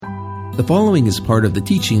The following is part of the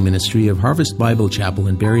teaching ministry of Harvest Bible Chapel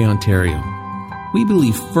in Barrie, Ontario. We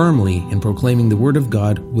believe firmly in proclaiming the Word of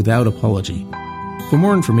God without apology. For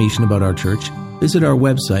more information about our church, visit our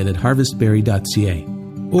website at harvestbarrie.ca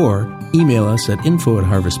or email us at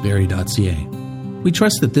info@harvestbarrie.ca. We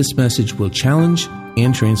trust that this message will challenge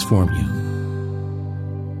and transform you.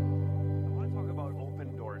 I want to talk about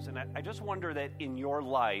open doors, and I just wonder that in your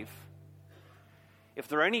life, if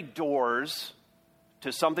there are any doors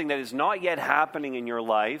to something that is not yet happening in your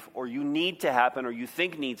life, or you need to happen, or you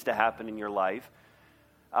think needs to happen in your life,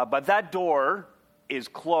 but that door is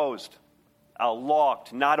closed,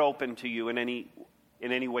 locked, not open to you in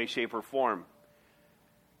any way, shape, or form.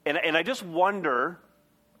 And I just wonder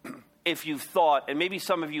if you've thought, and maybe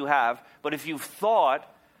some of you have, but if you've thought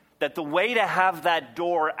that the way to have that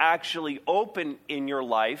door actually open in your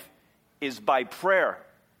life is by prayer.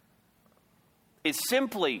 Is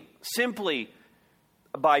simply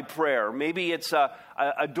by prayer. Maybe it's a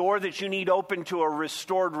door that you need open to a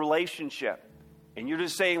restored relationship. And you're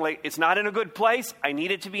just saying, like, it's not in a good place. I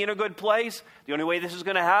need it to be in a good place. The only way this is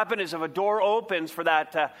going to happen is if a door opens for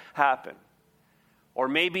that to happen. Or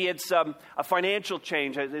maybe it's a financial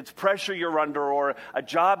change. It's pressure you're under, or a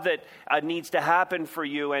job that needs to happen for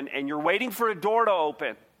you. And you're waiting for a door to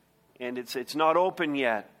open. And it's not open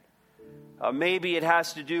yet. Maybe it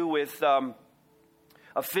has to do with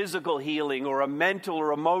a physical healing or a mental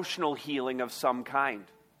or emotional healing of some kind.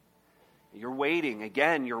 You're waiting.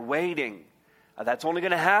 Again, you're waiting. That's only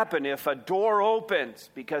going to happen if a door opens,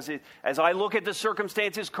 because as I look at the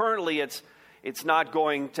circumstances currently, it's not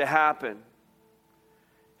going to happen.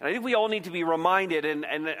 And I think we all need to be reminded, and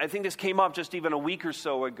I think this came up just even a week or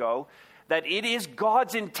so ago, that it is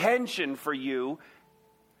God's intention for you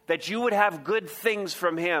that you would have good things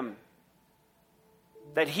from Him.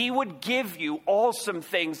 That He would give you awesome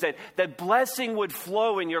things, that blessing would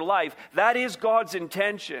flow in your life. That is God's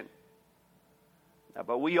intention.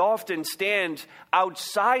 But we often stand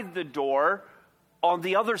outside the door, on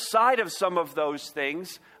the other side of some of those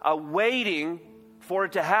things, waiting for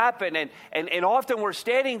it to happen. And often we're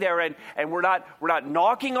standing there and we're not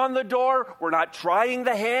knocking on the door, we're not trying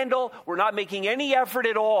the handle, we're not making any effort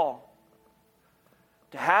at all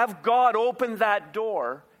to have God open that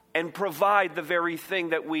door and provide the very thing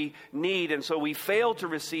that we need. And so we fail to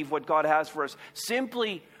receive what God has for us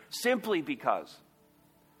simply because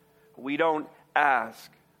we don't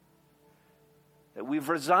ask. That we've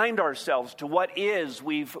resigned ourselves to what is.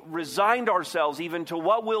 We've resigned ourselves even to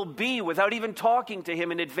what will be without even talking to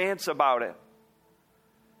Him in advance about it.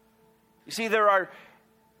 You see, there are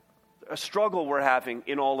a struggle we're having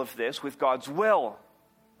in all of this with God's will.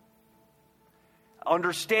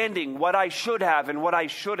 Understanding what I should have and what I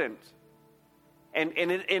shouldn't. And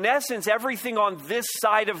in essence, everything on this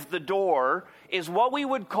side of the door is what we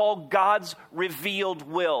would call God's revealed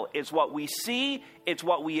will. It's what we see, it's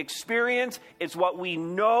what we experience, it's what we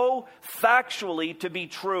know factually to be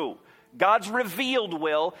true. God's revealed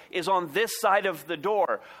will is on this side of the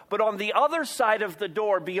door. But on the other side of the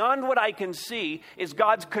door, beyond what I can see, is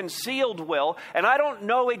God's concealed will. And I don't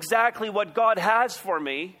know exactly what God has for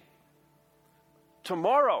me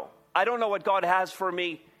tomorrow. I don't know what God has for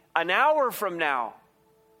me an hour from now.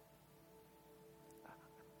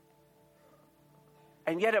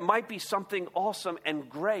 And yet it might be something awesome and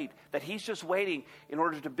great that He's just waiting in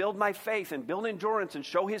order to build my faith and build endurance and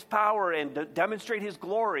show His power and demonstrate His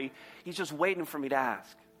glory. He's just waiting for me to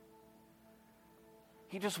ask.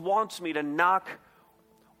 He just wants me to knock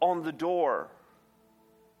on the door.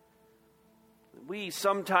 We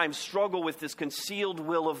sometimes struggle with this concealed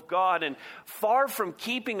will of God, and far from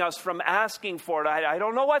keeping us from asking for it. I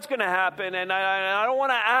don't know what's going to happen, and I don't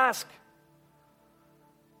want to ask.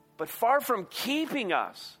 But far from keeping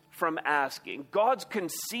us from asking, God's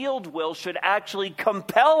concealed will should actually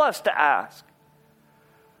compel us to ask.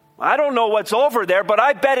 I don't know what's over there, but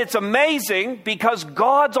I bet it's amazing because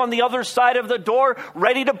God's on the other side of the door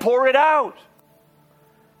ready to pour it out.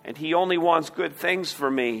 And He only wants good things for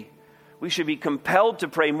me. We should be compelled to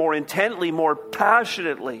pray more intently, more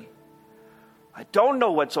passionately. I don't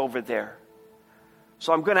know what's over there,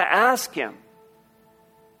 so I'm going to ask Him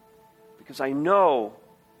because I know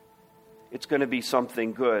it's going to be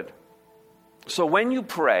something good. So when you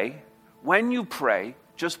pray,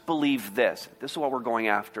 just believe this. This is what we're going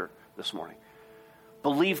after this morning.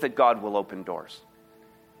 Believe that God will open doors.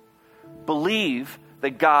 Believe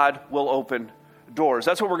that God will open doors.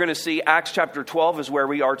 That's what we're going to see. Acts chapter 12 is where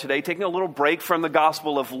we are today, taking a little break from the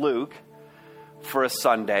Gospel of Luke for a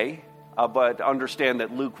Sunday, but understand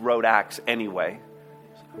that Luke wrote Acts anyway.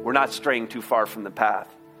 We're not straying too far from the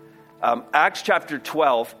path. Acts chapter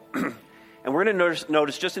 12, And we're going to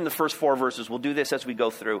notice just in the first 4 verses, we'll do this as we go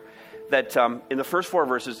through, that in the first 4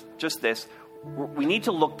 verses, just this, we need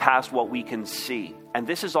to look past what we can see. And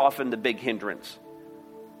this is often the big hindrance.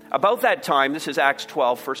 About that time, this is Acts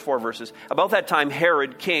 12, first 4 verses. About that time,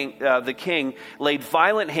 Herod, the king, laid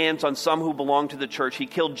violent hands on some who belonged to the church. He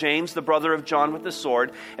killed James, the brother of John, with the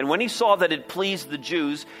sword. And when he saw that it pleased the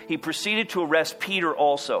Jews, he proceeded to arrest Peter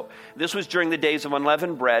also. This was during the days of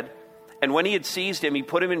unleavened bread. And when he had seized him, he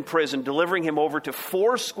put him in prison, delivering him over to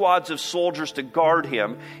 4 squads of soldiers to guard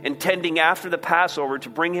him, intending after the Passover to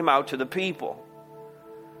bring him out to the people.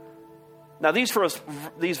 Now, these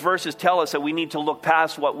verses tell us that we need to look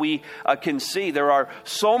past what we can see. There are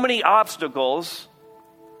so many obstacles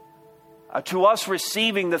to us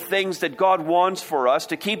receiving the things that God wants for us,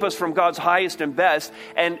 to keep us from God's highest and best.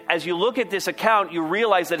 And as you look at this account, you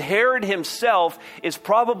realize that Herod himself is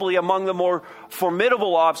probably among the more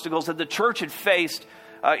formidable obstacles that the church had faced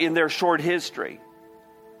in their short history.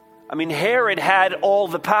 I mean, Herod had all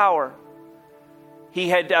the power. He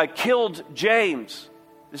had killed James.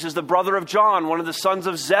 This is the brother of John, one of the sons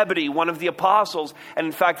of Zebedee, one of the apostles, and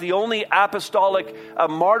in fact, the only apostolic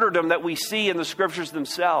martyrdom that we see in the scriptures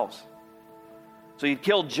themselves. So he'd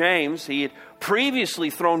killed James. He had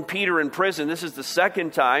previously thrown Peter in prison. This is the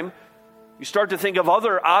second time. You start to think of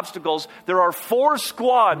other obstacles. There are 4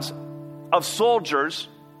 squads of soldiers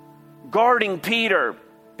guarding Peter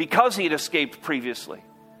because he had escaped previously.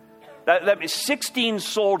 That means 16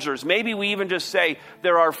 soldiers. Maybe we even just say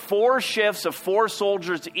there are 4 shifts of 4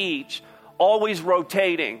 soldiers each, always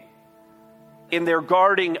rotating in their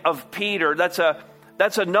guarding of Peter.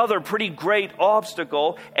 That's another pretty great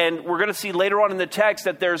obstacle. And we're going to see later on in the text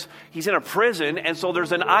that he's in a prison, and so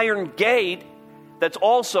there's an iron gate that's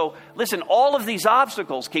also, listen, all of these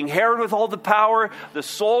obstacles, King Herod with all the power, the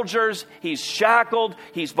soldiers, he's shackled,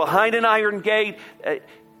 he's behind an iron gate.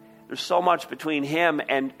 There's so much between him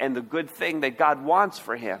and the good thing that God wants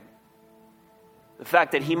for him. The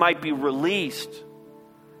fact that he might be released.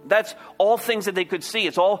 That's all things that they could see.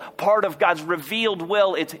 It's all part of God's revealed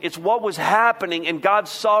will. It's what was happening in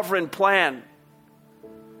God's sovereign plan.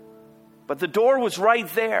 But the door was right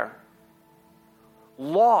there,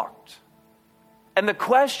 locked. And the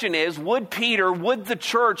question is, would the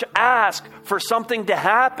church ask for something to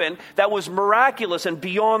happen that was miraculous and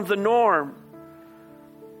beyond the norm?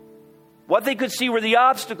 What they could see were the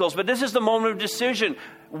obstacles, but this is the moment of decision.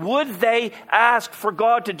 Would they ask for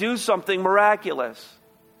God to do something miraculous?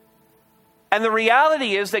 And the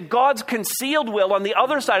reality is that God's concealed will on the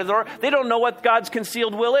other side of the door, they don't know what God's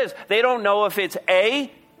concealed will is. They don't know if it's A,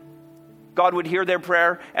 God would hear their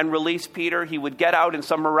prayer and release Peter. He would get out in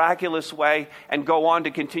some miraculous way and go on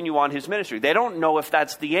to continue on his ministry. They don't know if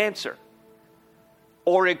that's the answer.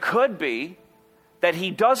 Or it could be that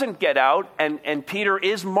he doesn't get out and Peter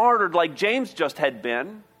is martyred like James just had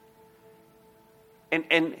been.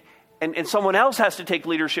 And someone else has to take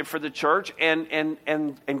leadership for the church, and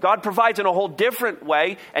God provides in a whole different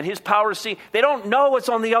way, and his power is seen. They don't know what's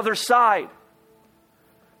on the other side.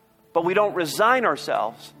 But we don't resign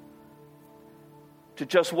ourselves to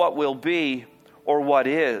just what will be or what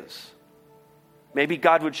is. Maybe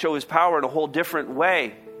God would show his power in a whole different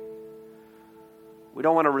way. We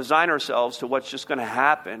don't want to resign ourselves to what's just going to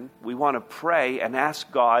happen. We want to pray and ask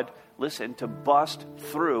God, listen, to bust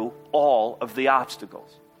through all of the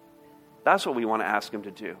obstacles. That's what we want to ask him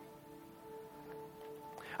to do.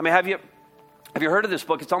 I mean, have you heard of this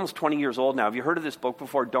book? It's almost 20 years old now. Have you heard of this book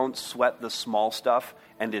before? Don't Sweat the Small Stuff,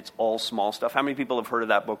 and It's All Small Stuff. How many people have heard of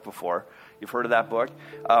that book before? You've heard of that book?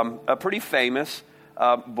 A pretty famous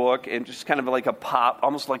book, and just kind of like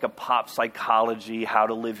almost like a pop psychology, how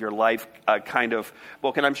to live your life kind of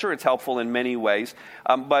book. And I'm sure it's helpful in many ways.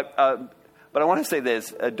 But I want to say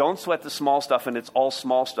this. Don't sweat the small stuff, and it's all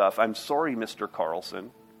small stuff. I'm sorry, Mr.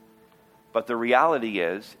 Carlson. But the reality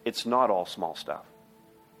is, it's not all small stuff.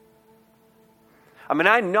 I mean,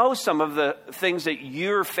 I know some of the things that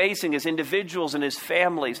you're facing as individuals and as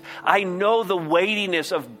families. I know the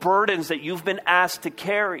weightiness of burdens that you've been asked to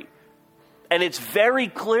carry. And it's very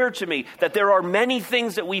clear to me that there are many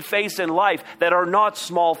things that we face in life that are not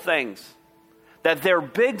small things, that they're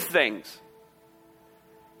big things.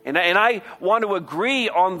 And I want to agree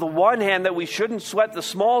on the one hand that we shouldn't sweat the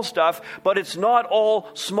small stuff, but it's not all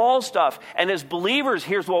small stuff. And as believers,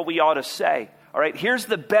 here's what we ought to say. All right, here's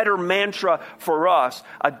the better mantra for us.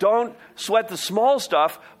 Don't sweat the small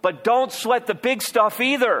stuff, but don't sweat the big stuff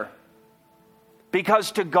either.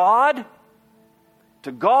 Because to God,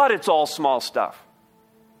 it's all small stuff.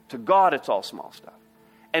 To God, it's all small stuff.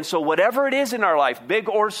 And so whatever it is in our life, big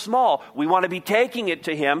or small, we want to be taking it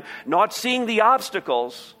to him, not seeing the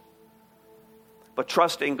obstacles, but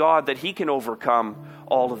trusting God that he can overcome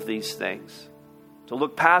all of these things. To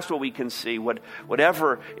look past what we can see,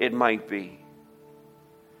 whatever it might be.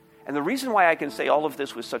 And the reason why I can say all of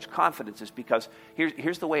this with such confidence is because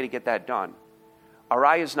here's the way to get that done. Our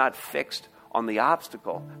eye is not fixed on the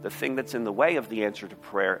obstacle, the thing that's in the way of the answer to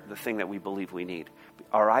prayer, the thing that we believe we need.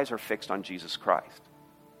 Our eyes are fixed on Jesus Christ.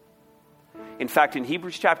 In fact, in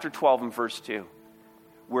Hebrews chapter 12 and verse 2,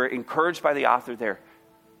 we're encouraged by the author there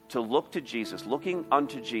to look to Jesus, looking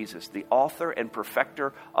unto Jesus, the author and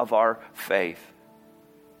perfecter of our faith.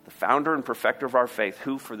 The founder and perfecter of our faith,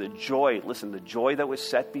 who for the joy that was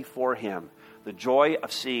set before him, the joy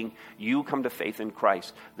of seeing you come to faith in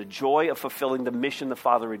Christ, the joy of fulfilling the mission the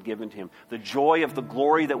Father had given to him, the joy of the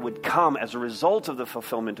glory that would come as a result of the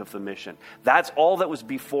fulfillment of the mission. That's all that was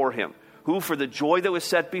before him. Who for the joy that was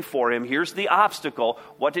set before him, here's the obstacle.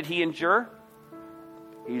 What did he endure?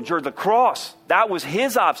 He endured the cross. That was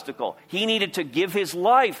his obstacle. He needed to give his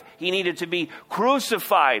life. He needed to be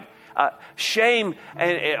crucified. Shame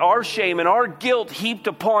and our guilt heaped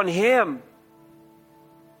upon him.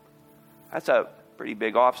 That's a pretty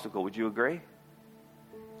big obstacle, would you agree?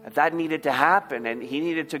 That needed to happen, and he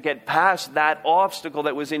needed to get past that obstacle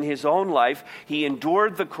that was in his own life. He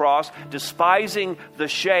endured the cross, despising the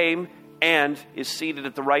shame, and is seated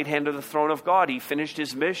at the right hand of the throne of God. He finished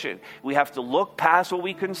his mission. We have to look past what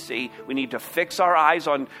we can see. We need to fix our eyes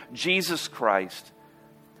on Jesus Christ.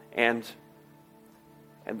 And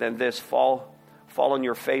then this, fall on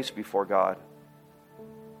your face before God.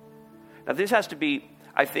 Now this has to be,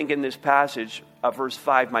 I think, in this passage, verse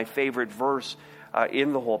 5, my favorite verse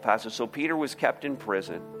in the whole passage. So Peter was kept in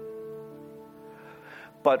prison,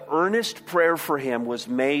 but earnest prayer for him was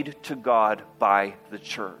made to God by the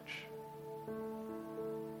church.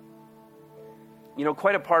 You know,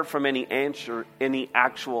 quite apart from any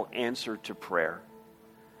actual answer to prayer,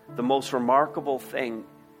 the most remarkable thing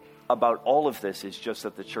about all of this is just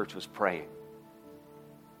that the church was praying.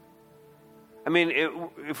 I mean,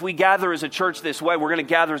 if we gather as a church this way, we're going to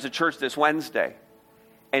gather as a church this Wednesday.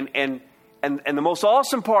 And the most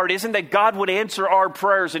awesome part isn't that God would answer our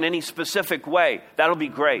prayers in any specific way. That'll be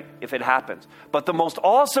great if it happens. But the most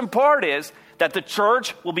awesome part is that the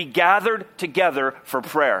church will be gathered together for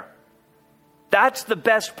prayer. That's the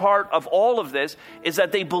best part of all of this, is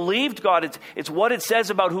that they believed God. It's what it says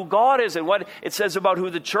about who God is and what it says about who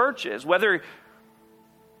the church is. Whether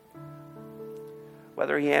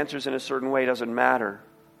he answers in a certain way doesn't matter.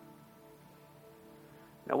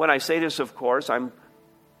 Now, when I say this, of course, I'm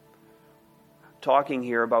talking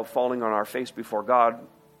here about falling on our face before God.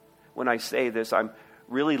 When I say this, I'm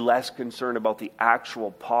really less concerned about the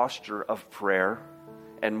actual posture of prayer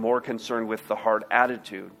and more concerned with the heart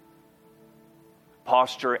attitude.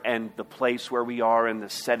 Posture and the place where we are and the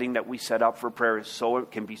setting that we set up for prayer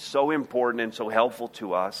can be so important and so helpful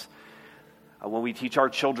to us. When we teach our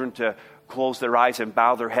children to close their eyes and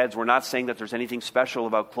bow their heads, we're not saying that there's anything special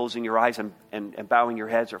about closing your eyes and bowing your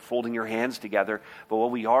heads or folding your hands together. But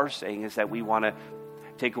what we are saying is that we want to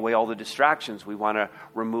take away all the distractions. We want to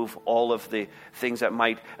remove all of the things that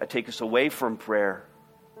might take us away from prayer.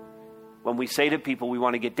 When we say to people we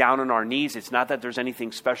want to get down on our knees, it's not that there's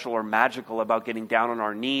anything special or magical about getting down on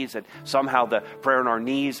our knees, that somehow the prayer on our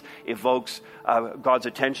knees evokes God's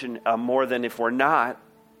attention more than if we're not.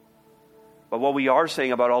 But what we are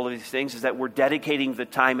saying about all of these things is that we're dedicating the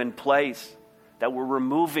time and place, that we're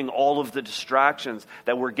removing all of the distractions,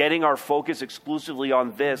 that we're getting our focus exclusively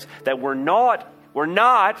on this, that we're not,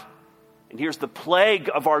 and here's the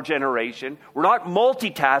plague of our generation, we're not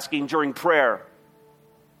multitasking during prayer.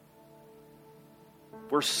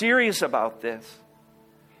 We're serious about this.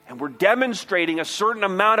 And we're demonstrating a certain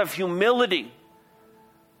amount of humility.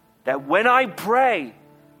 That when I pray,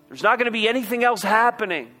 there's not going to be anything else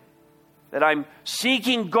happening. That I'm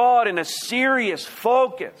seeking God in a serious,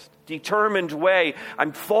 focused, determined way.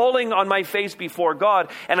 I'm falling on my face before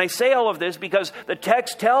God. And I say all of this because the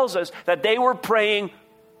text tells us that they were praying,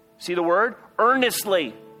 see the word?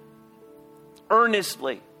 Earnestly.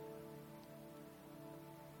 Earnestly.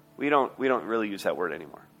 We don't really use that word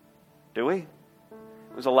anymore, do we?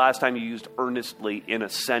 When was the last time you used earnestly in a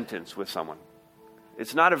sentence with someone?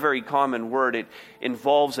 It's not a very common word. It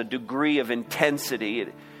involves a degree of intensity.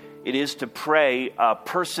 It is to pray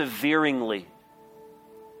perseveringly.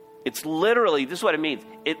 It's literally, this is what it means.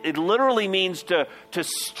 It literally means to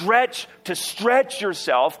stretch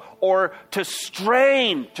yourself, or to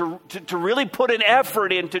strain, to really put an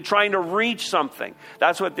effort into trying to reach something.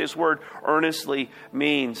 That's what this word earnestly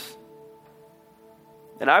means.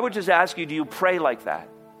 And I would just ask you, do you pray like that?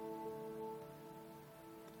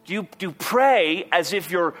 Do you pray as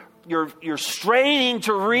if you're you're straining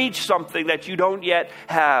to reach something that you don't yet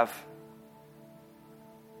have.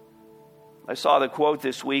 I saw the quote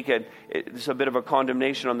this week, and it's a bit of a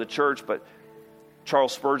condemnation on the church, but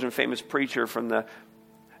Charles Spurgeon, famous preacher from the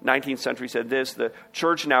 19th century, said this: the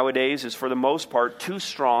church nowadays is for the most part too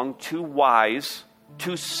strong, too wise,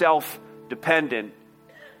 too self-dependent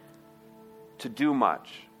to do much.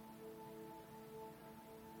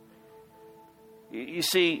 You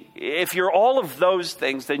see, if you're all of those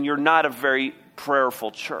things, then you're not a very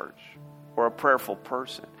prayerful church or a prayerful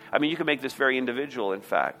person. I mean, you can make this very individual, in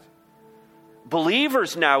fact.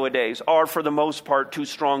 Believers nowadays are, for the most part, too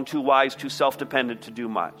strong, too wise, too self-dependent to do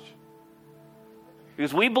much.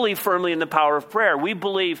 Because we believe firmly in the power of prayer. We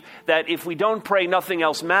believe that if we don't pray, nothing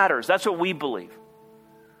else matters. That's what we believe.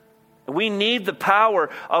 We need the power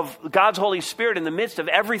of God's Holy Spirit in the midst of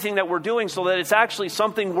everything that we're doing so that it's actually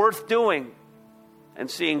something worth doing and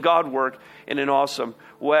seeing God work in an awesome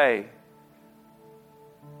way.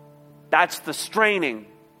 That's the straining.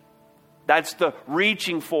 That's the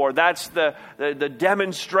reaching for. That's the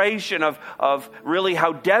demonstration of really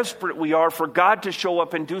how desperate we are for God to show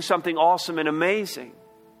up and do something awesome and amazing.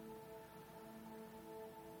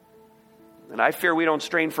 And I fear we don't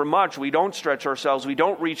strain for much. We don't stretch ourselves. We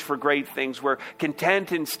don't reach for great things. We're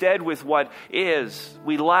content instead with what is.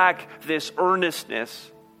 We lack this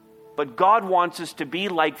earnestness. But God wants us to be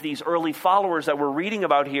like these early followers that we're reading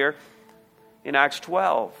about here in Acts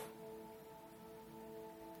 12.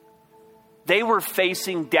 They were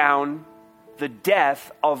facing down the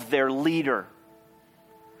death of their leader.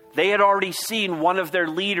 They had already seen one of their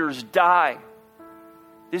leaders die.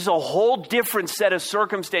 This is a whole different set of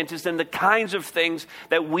circumstances than the kinds of things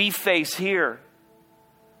that we face here.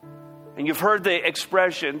 And you've heard the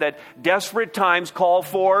expression that desperate times call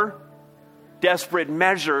for desperate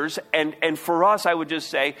measures. And for us, I would just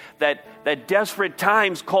say that desperate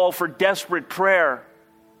times call for desperate prayer.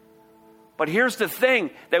 But here's the thing,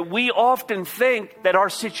 that we often think that our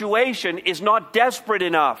situation is not desperate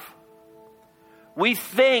enough. We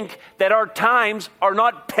think that our times are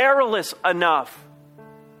not perilous enough.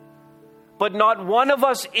 But not one of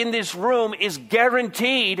us in this room is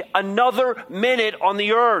guaranteed another minute on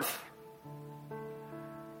the earth.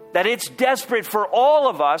 That it's desperate for all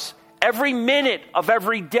of us every minute of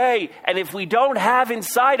every day. And if we don't have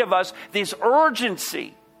inside of us this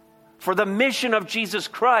urgency for the mission of Jesus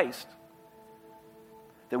Christ,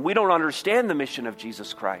 then we don't understand the mission of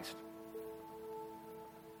Jesus Christ.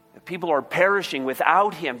 If people are perishing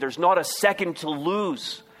without Him, there's not a second to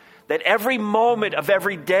lose. That every moment of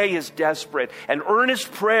every day is desperate. And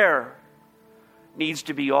earnest prayer needs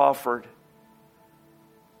to be offered.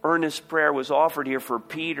 Earnest prayer was offered here for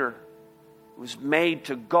Peter. It was made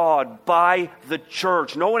to God by the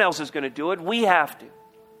church. No one else is going to do it. We have to.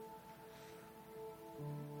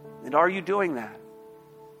 And are you doing that?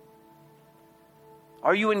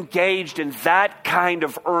 Are you engaged in that kind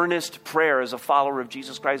of earnest prayer as a follower of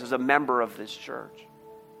Jesus Christ, as a member of this church?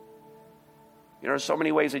 You know, there's so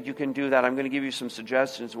many ways that you can do that. I'm going to give you some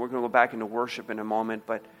suggestions, and we're going to go back into worship in a moment.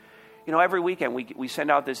 But, you know, every weekend we send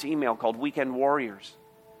out this email called Weekend Warriors.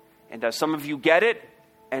 And some of you get it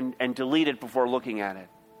and delete it before looking at it.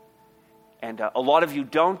 And a lot of you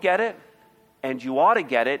don't get it, and you ought to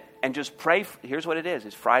get it, and just pray. Here's what it is.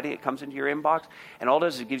 It's Friday. It comes into your inbox. And all it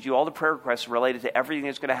does is it gives you all the prayer requests related to everything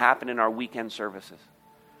that's going to happen in our weekend services.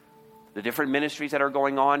 The different ministries that are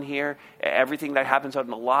going on here, everything that happens out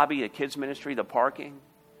in the lobby, the kids ministry, the parking.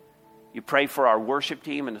 You pray for our worship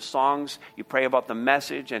team and the songs. You pray about the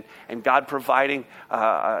message and God providing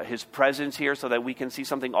His presence here so that we can see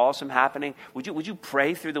something awesome happening. Would you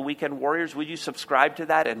pray through the Weekend Warriors? Would you subscribe to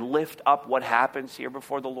that and lift up what happens here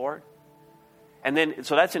before the Lord? And then,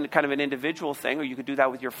 so that's kind of an individual thing, or you could do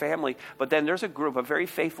that with your family. But then there's a group, a very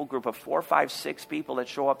faithful group of 4, 5, 6 people that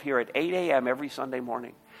show up here at 8 a.m. every Sunday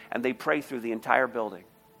morning. And they pray through the entire building.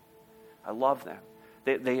 I love them.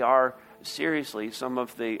 They are, seriously, some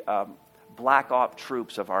of the black op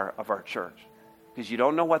troops of our church. Because you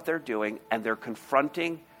don't know what they're doing, and they're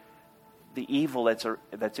confronting the evil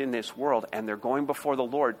that's in this world. And they're going before the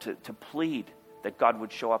Lord to plead that God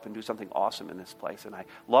would show up and do something awesome in this place. And I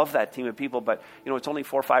love that team of people, but it's only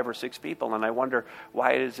 4, 5, or 6 people, and I wonder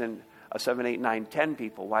why it isn't a 7, 8, 9, 10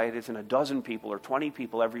 people, why it isn't a dozen people or 20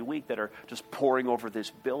 people every week that are just pouring over this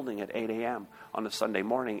building at 8 a.m. on a Sunday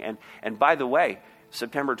morning. And by the way,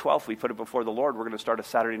 September 12th, we put it before the Lord. We're going to start a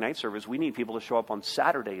Saturday night service. We need people to show up on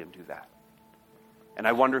Saturday and do that. And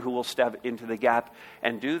I wonder who will step into the gap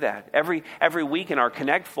and do that. Every week in our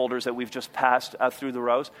Connect folders that we've just passed through the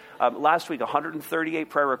rows, last week 138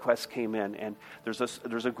 prayer requests came in. And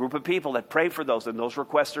there's a group of people that pray for those, and those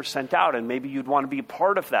requests are sent out. And maybe you'd want to be a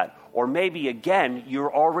part of that. Or maybe, again,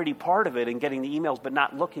 you're already part of it and getting the emails but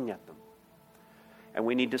not looking at them. And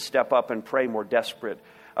we need to step up and pray more desperate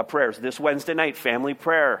prayers. This Wednesday night, family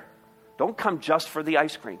prayer. Don't come just for the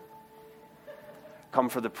ice cream. Come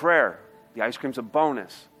for the prayer. The ice cream's a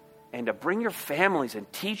bonus. And to bring your families and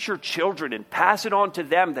teach your children and pass it on to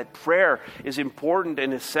them that prayer is important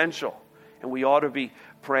and essential. And we ought to be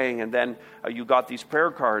praying. And then you got these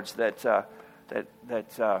prayer cards that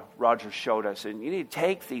Roger showed us. And you need to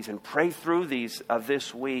take these and pray through these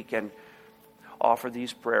this week and offer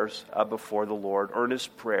these prayers before the Lord.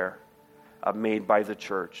 Earnest prayer made by the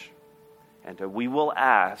church. And we will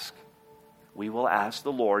ask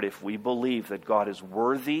the Lord if we believe that God is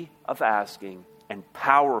worthy of asking and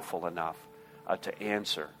powerful enough to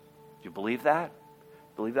answer. Do you believe that?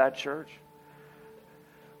 Believe that, church?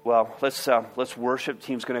 Well, let's worship.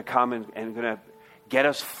 Team's going to come and going to get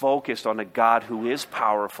us focused on a God who is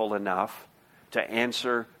powerful enough to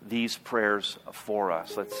answer these prayers for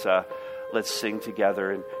us. Let's sing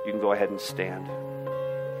together, and you can go ahead and stand.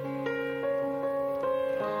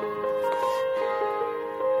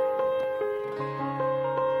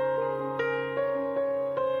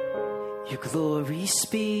 Your glory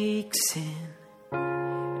speaks in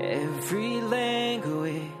every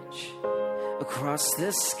language, across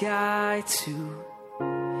the sky to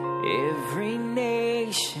every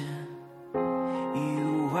nation.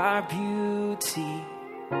 You are beauty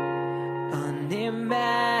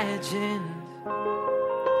unimagined.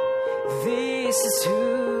 This is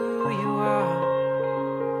who you are.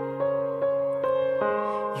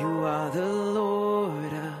 You are the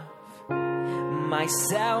Lord of my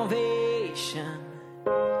salvation.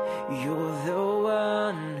 You're the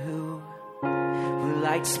one who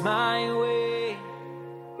lights my way.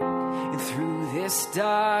 And through this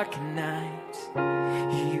dark night,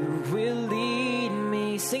 you will lead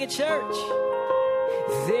me. Sing it, church.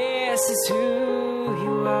 This is who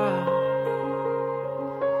you are.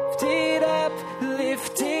 Lift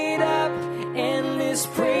it up, endless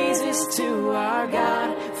praises to our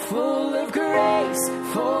God. Full of grace,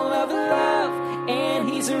 full of love, and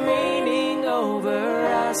He's reigning over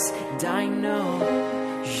us. And I know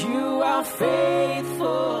you are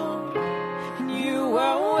faithful, and you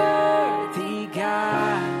are worthy,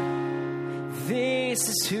 God. This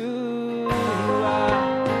is who you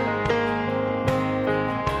are.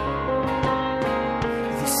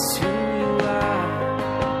 This is who you are.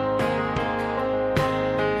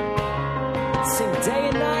 Sing day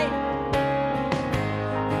and night.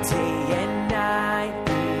 Day and night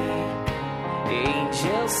the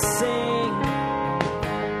angels sing.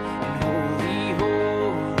 Holy,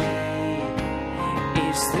 holy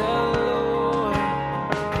is the Lord.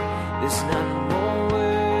 There's none more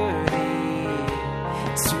worthy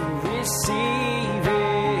to receive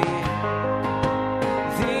it.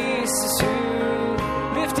 This is who.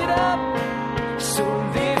 Lift it up. So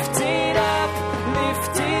lift it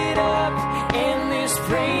up, endless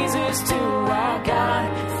praises to our God.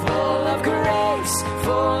 Full of grace,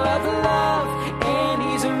 full of love, and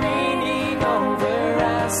He's reigning over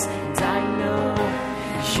us. And I know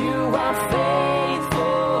you are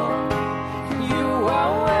faithful, you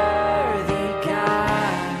are worthy,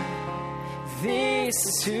 God. This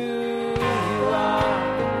is who you are.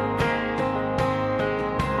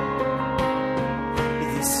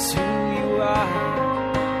 This is who you are.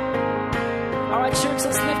 All right, church,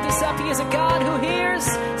 let's lift this up. He is a God who hears.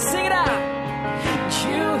 Sing it out.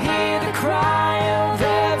 You hear the cry of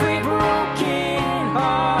every broken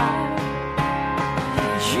heart.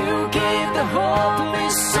 You give the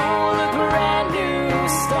hopeless soul a brand new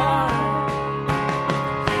start.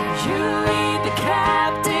 You lead the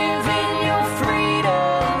captive in your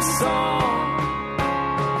freedom song.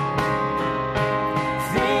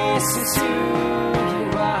 This is who you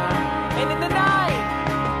are. And in the night,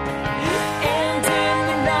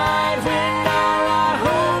 when all our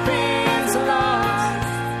hope is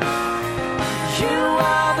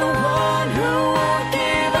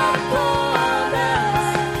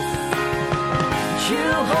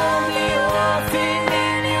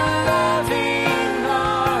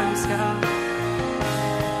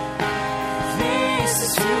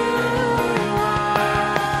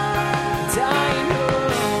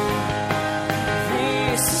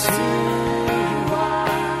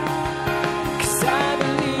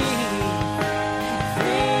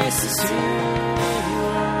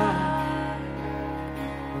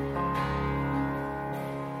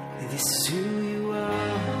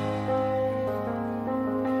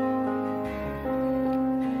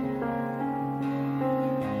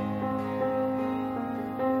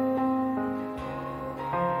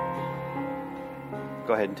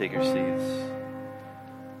Go ahead and take your seats.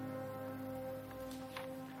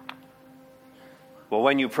 Well,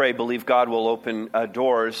 when you pray, believe God will open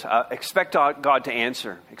doors. Expect God to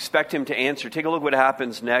answer. Expect him to answer. Take a look what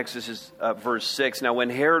happens next. This is verse 6. Now, when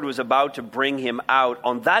Herod was about to bring him out,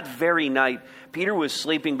 on that very night, Peter was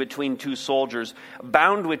sleeping between two soldiers,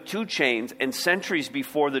 bound with two chains, and sentries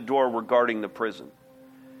before the door were guarding the prison.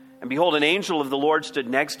 And behold, an angel of the Lord stood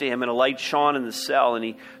next to him, and a light shone in the cell. And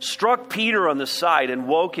he struck Peter on the side and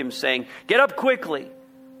woke him, saying, "Get up quickly."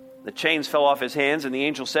 The chains fell off his hands, and the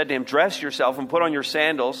angel said to him, "Dress yourself and put on your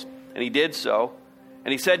sandals." And he did so.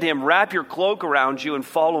 And he said to him, "Wrap your cloak around you and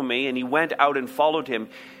follow me." And he went out and followed him.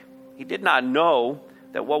 He did not know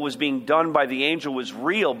that what was being done by the angel was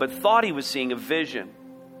real, but thought he was seeing a vision.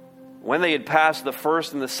 When they had passed the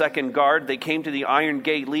first and the second guard, they came to the iron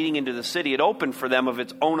gate leading into the city. It opened for them of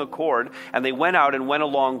its own accord, and they went out and went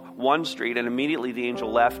along one street, and immediately the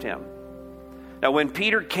angel left him. Now, when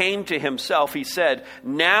Peter came to himself, he said,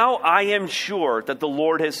 "Now I am sure that the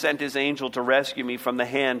Lord has sent his angel to rescue me from the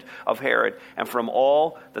hand of Herod and from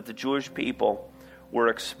all that the Jewish people were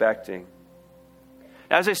expecting."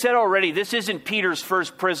 Now, as I said already, this isn't Peter's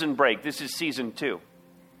first prison break. This is season 2.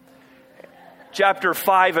 Chapter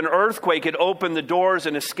 5, an earthquake had opened the doors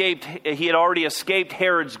and he had already escaped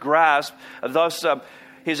Herod's grasp. Thus,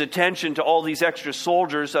 his attention to all these extra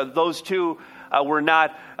soldiers, those two were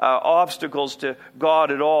not obstacles to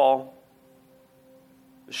God at all.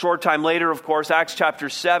 A short time later, of course, Acts chapter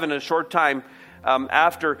 7, a short time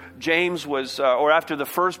after James was, or after the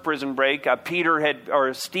first prison break,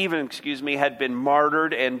 Stephen had been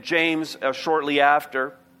martyred, and James shortly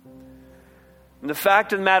after. And the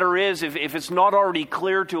fact of the matter is, if it's not already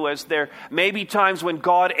clear to us, there may be times when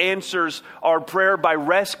God answers our prayer by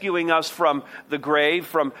rescuing us from the grave,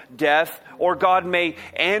 from death, or God may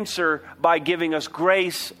answer by giving us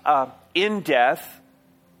grace in death.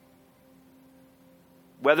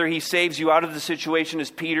 Whether he saves you out of the situation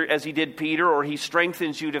as he did Peter, or he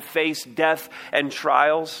strengthens you to face death and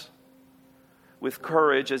trials with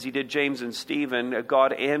courage, as he did James and Stephen,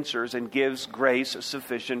 God answers and gives grace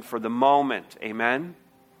sufficient for the moment. Amen?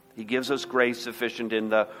 He gives us grace sufficient in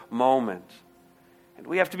the moment. And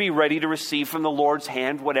we have to be ready to receive from the Lord's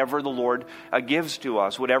hand whatever the Lord gives to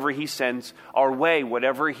us, whatever he sends our way,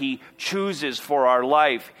 whatever he chooses for our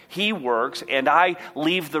life. He works, and I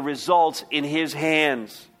leave the results in his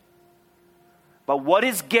hands. But what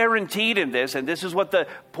is guaranteed in this, and this is what the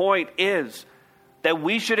point is, that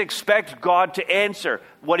we should expect God to answer.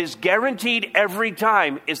 What is guaranteed every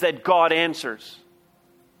time is that God answers.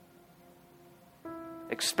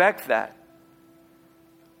 Expect that.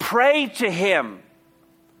 Pray to him,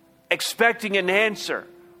 expecting an answer.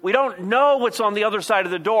 We don't know what's on the other side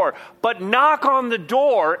of the door, but knock on the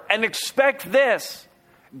door and expect this: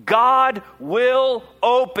 God will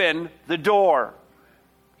open the door.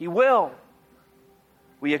 He will.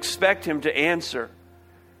 We expect him to answer.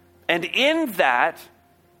 And in that,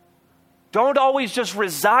 don't always just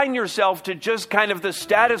resign yourself to just kind of the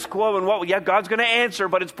status quo and God's going to answer,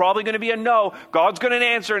 but it's probably going to be a no. God's going to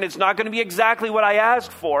answer, and it's not going to be exactly what I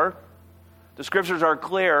asked for. The scriptures are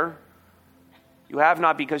clear. You have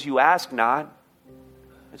not because you ask not.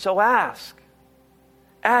 And so ask.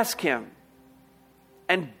 Ask him.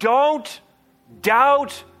 And don't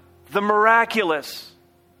doubt the miraculous.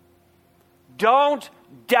 Don't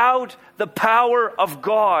doubt the power of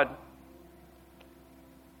God.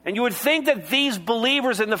 And you would think that these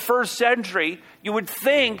believers in the first century, you would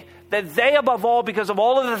think that they, above all, because of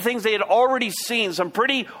all of the things they had already seen,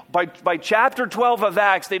 by chapter 12 of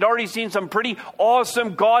Acts, they'd already seen some pretty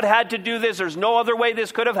awesome, God had to do this, there's no other way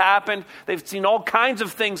this could have happened. They've seen all kinds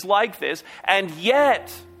of things like this. And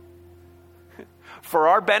yet, for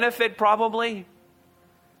our benefit probably,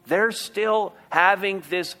 they're still having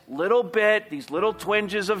this little bit, these little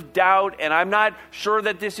twinges of doubt, and I'm not sure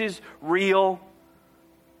that this is real.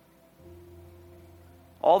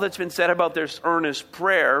 All that's been said about this earnest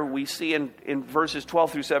prayer, we see in verses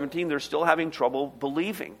 12 through 17, they're still having trouble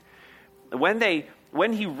believing.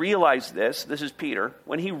 When he realized this is Peter,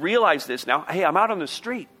 when he realized this now, hey, I'm out on the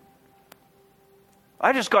street.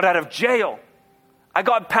 I just got out of jail. I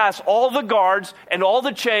got past all the guards and all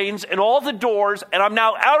the chains and all the doors, and I'm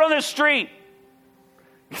now out on the street.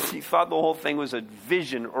 He thought the whole thing was a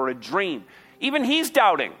vision or a dream. Even he's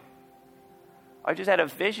doubting. I just had a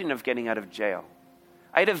vision of getting out of jail.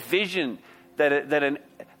 I had a vision that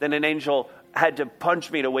an angel had to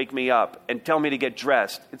punch me to wake me up and tell me to get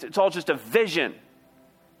dressed. It's all just a vision.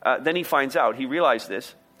 Then he finds out. He realized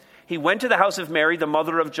this. He went to the house of Mary, the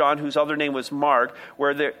mother of John, whose other name was Mark,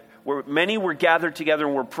 where where many were gathered together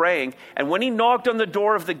and were praying. And when he knocked on the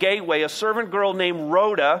door of the gateway, a servant girl named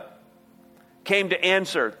Rhoda came to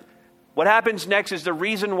answer. What happens next is the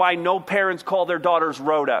reason why no parents call their daughters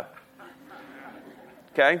Rhoda.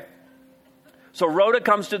 Okay? So Rhoda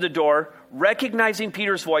comes to the door, recognizing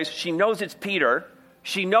Peter's voice. She knows it's Peter.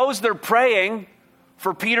 She knows they're praying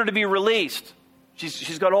for Peter to be released.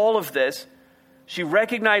 She's got all of this. She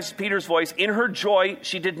recognized Peter's voice. In her joy,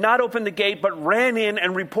 she did not open the gate, but ran in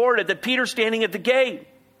and reported that Peter's standing at the gate.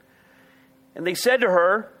 And they said to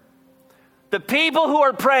her, the people who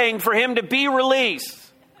are praying for him to be released,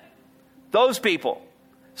 those people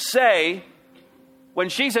say, when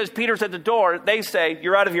she says Peter's at the door, they say,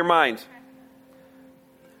 you're out of your mind.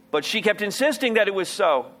 But she kept insisting that it was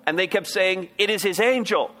so. And they kept saying, it is his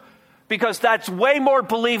angel. Because that's way more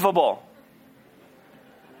believable.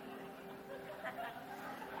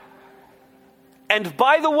 And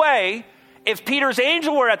by the way, if Peter's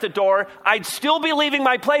angel were at the door, I'd still be leaving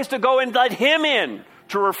my place to go and let him in.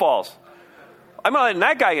 True or false? I'm not letting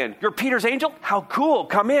that guy in. You're Peter's angel? How cool.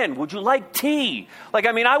 Come in. Would you like tea?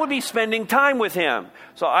 I would be spending time with him.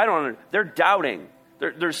 So I don't know. They're doubting.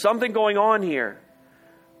 There's something going on here.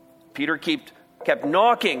 Peter kept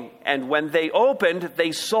knocking, and when they opened,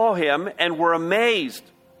 they saw him and were amazed.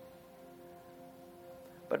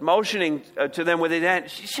 But motioning to them with his hand,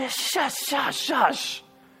 shush.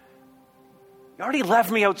 You already left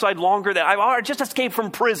me outside longer than I just escaped from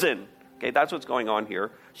prison. Okay, that's what's going on here.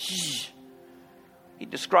 Shh. He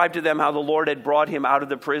described to them how the Lord had brought him out of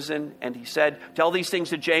the prison, and he said, tell these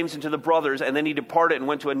things to James and to the brothers, and then he departed and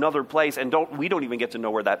went to another place, and we don't even get to know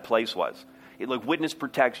where that place was. Witness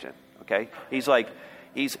protection, okay? He's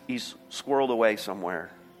squirreled away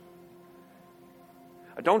somewhere.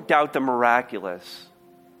 Don't doubt the miraculous.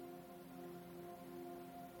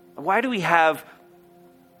 Why do we have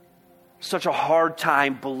such a hard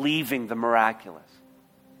time believing the miraculous?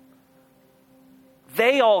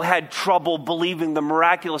 They all had trouble believing the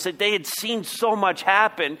miraculous. They had seen so much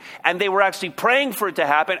happen, and they were actually praying for it to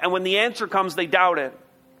happen, and when the answer comes, they doubt it.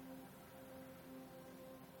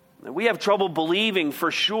 And we have trouble believing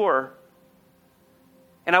for sure.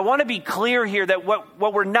 And I want to be clear here that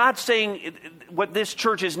what we're not saying, what this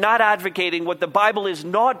church is not advocating, what the Bible is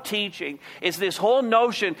not teaching, is this whole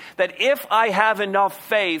notion that if I have enough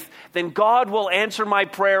faith, then God will answer my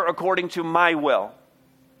prayer according to my will.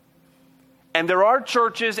 And there are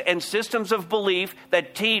churches and systems of belief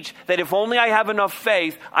that teach that if only I have enough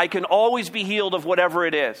faith, I can always be healed of whatever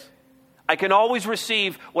it is. I can always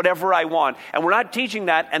receive whatever I want. And we're not teaching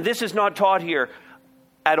that, and this is not taught here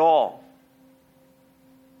at all.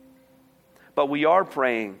 But we are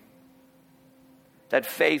praying that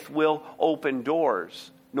faith will open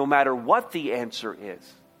doors, no matter what the answer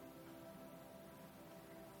is.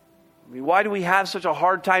 Why do we have such a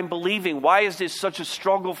hard time believing? Why is this such a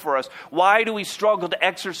struggle for us? Why do we struggle to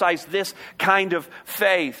exercise this kind of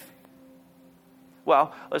faith?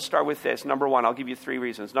 Well, let's start with this. Number one, I'll give you 3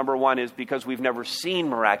 reasons. Number one is because we've never seen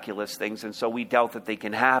miraculous things, and so we doubt that they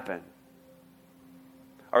can happen.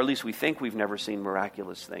 Or at least we think we've never seen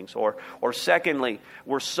miraculous things. Or secondly,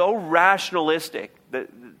 we're so rationalistic that,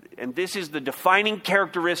 and this is the defining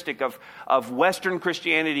characteristic of Western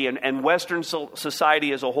Christianity and Western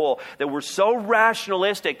society as a whole, that we're so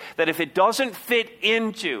rationalistic that if it doesn't fit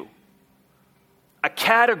into a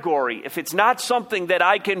category, if it's not something that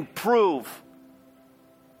I can prove,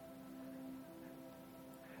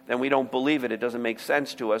 then we don't believe it. It doesn't make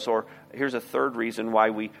sense to us. Or here's a third reason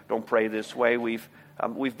why we don't pray this way. We've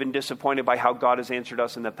been disappointed by how God has answered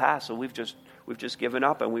us in the past, so we've just given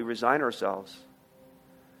up and we resign ourselves.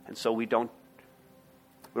 And so we don't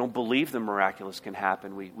believe the miraculous can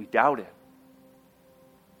happen. We doubt it.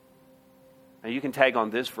 Now you can tag on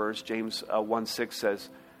this verse. James 1:6 says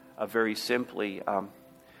very simply,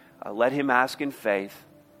 let him ask in faith.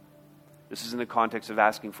 This is in the context of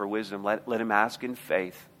asking for wisdom. Let him ask in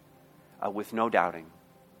faith with no doubting.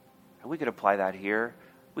 And we could apply that here.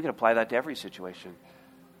 We could apply that to every situation.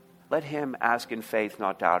 Let him ask in faith,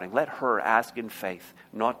 not doubting. Let her ask in faith,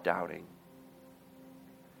 not doubting.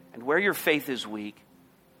 And where your faith is weak,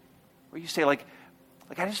 where you say, I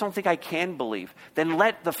just don't think I can believe, then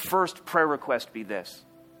let the first prayer request be this.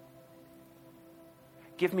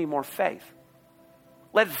 Give me more faith.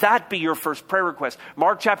 Let that be your first prayer request.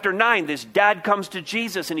 Mark chapter 9, this dad comes to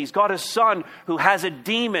Jesus and he's got a son who has a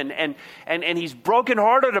demon and he's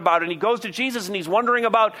brokenhearted about it. And he goes to Jesus and he's wondering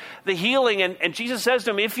about the healing. And Jesus says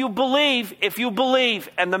to him, if you believe.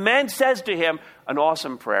 And the man says to him, an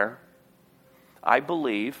awesome prayer. I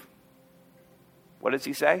believe. What does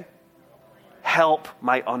he say? Help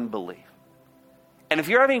my unbelief. And if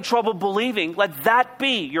you're having trouble believing, let that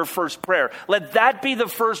be your first prayer. Let that be the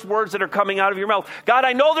first words that are coming out of your mouth. God,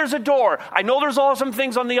 I know there's a door. I know there's awesome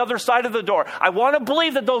things on the other side of the door. I want to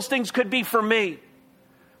believe that those things could be for me.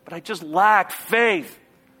 But I just lack faith.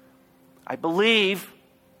 I believe,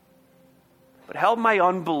 but help my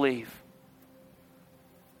unbelief.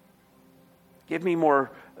 Give me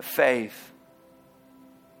more faith.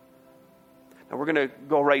 Now we're going to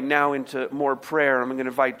go right now into more prayer. I'm going to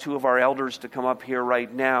invite two of our elders to come up here right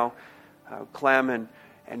now. Clem and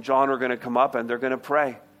John are going to come up and they're going to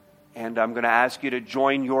pray. And I'm going to ask you to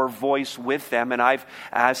join your voice with them. And I've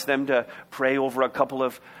asked them to pray over a couple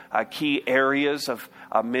of key areas of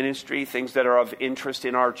ministry, things that are of interest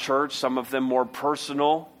in our church, some of them more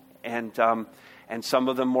personal and some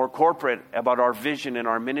of them more corporate about our vision and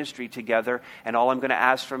our ministry together. And all I'm going to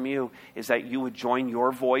ask from you is that you would join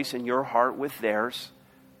your voice and your heart with theirs,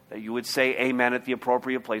 that you would say amen at the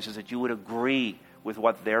appropriate places, that you would agree with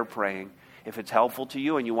what they're praying. If it's helpful to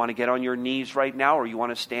you and you want to get on your knees right now or you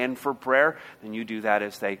want to stand for prayer, then you do that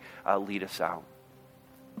as they lead us out.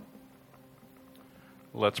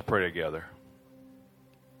 Let's pray together.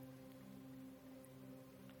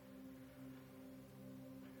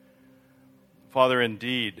 Father,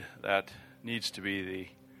 indeed, that needs to be the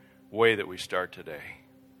way that we start today.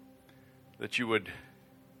 That you would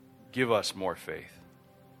give us more faith.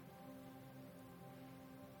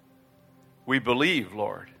 We believe,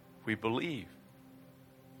 Lord. We believe.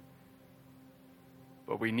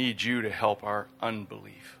 But we need you to help our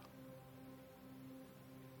unbelief.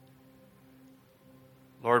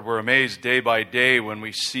 Lord, we're amazed day by day when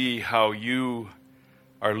we see how you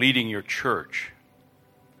are leading your church.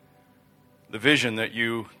 The vision that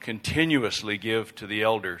you continuously give to the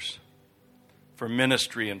elders for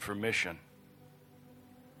ministry and for mission.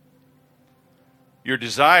 Your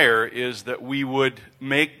desire is that we would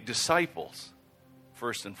make disciples,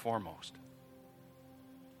 first and foremost.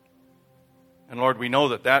 And Lord, we know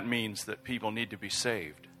that that means that people need to be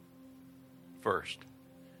saved first.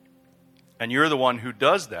 And you're the one who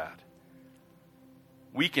does that.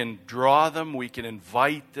 We can draw them, we can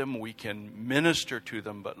invite them, we can minister to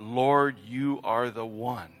them, but Lord, you are the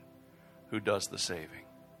one who does the saving.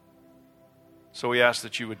 So we ask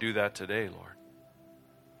that you would do that today, Lord.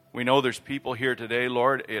 We know there's people here today,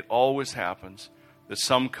 Lord. It always happens that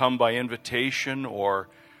some come by invitation or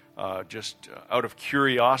just out of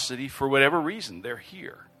curiosity. For whatever reason, they're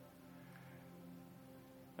here.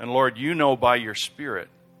 And Lord, you know by your Spirit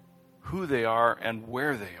who they are and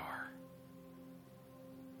where they are.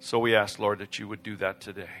 So we ask, Lord, that you would do that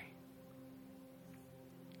today.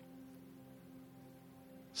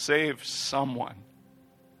 Save someone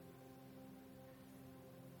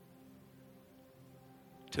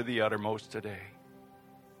to the uttermost today.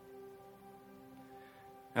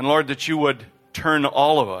 And Lord, that you would turn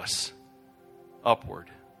all of us upward.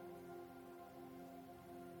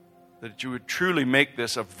 That you would truly make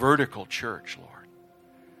this a vertical church, Lord.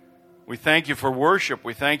 We thank you for worship.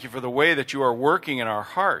 We thank you for the way that you are working in our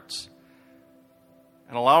hearts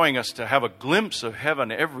and allowing us to have a glimpse of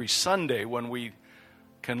heaven every Sunday when we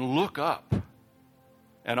can look up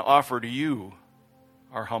and offer to you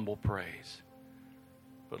our humble praise.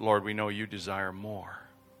 But Lord, we know you desire more.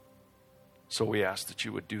 So we ask that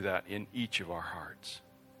you would do that in each of our hearts.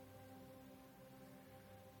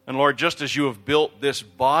 And Lord, just as you have built this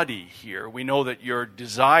body here, we know that your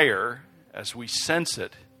desire, as we sense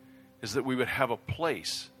it, is that we would have a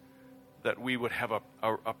place, that we would have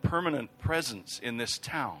a permanent presence in this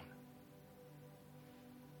town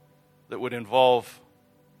that would involve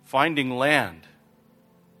finding land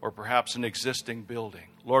or perhaps an existing building.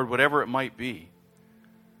 Lord, whatever it might be,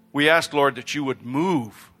 we ask, Lord, that you would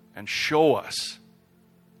move and show us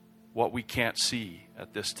what we can't see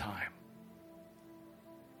at this time.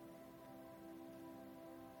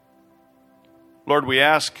 Lord, we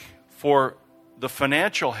ask for the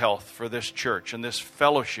financial health for this church and this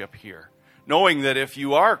fellowship here, knowing that if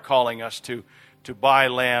you are calling us to buy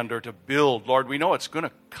land or to build, Lord, we know it's going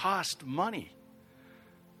to cost money.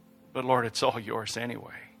 But Lord, it's all yours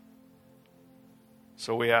anyway.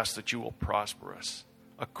 So we ask that you will prosper us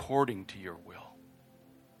according to your will.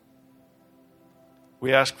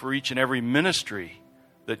 We ask for each and every ministry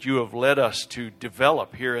that you have led us to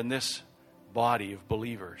develop here in this body of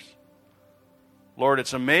believers. Lord,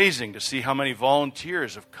 it's amazing to see how many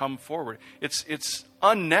volunteers have come forward. It's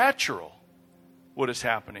unnatural what is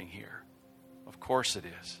happening here. Of course it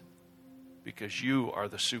is, because you are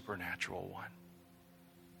the supernatural one.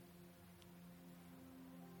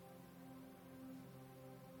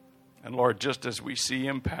 And Lord, just as we see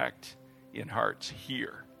impact in hearts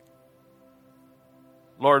here,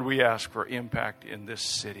 Lord, we ask for impact in this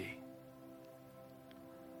city.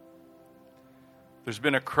 There's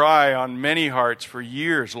been a cry on many hearts for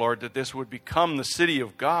years, Lord, that this would become the city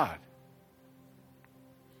of God.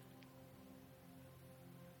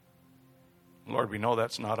 Lord, we know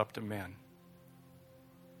that's not up to men.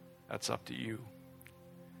 That's up to you.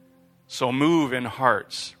 So move in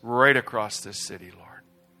hearts right across this city, Lord,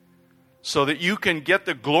 so that you can get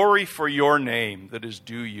the glory for your name that is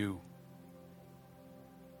due you.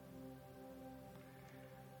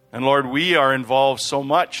 And Lord, we are involved so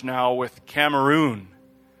much now with Cameroon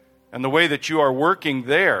and the way that you are working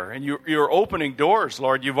there. And you're opening doors,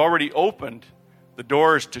 Lord. You've already opened the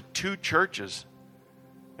doors to 2 churches.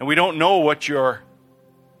 And we don't know what your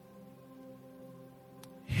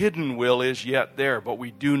hidden will is yet there. But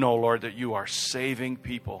we do know, Lord, that you are saving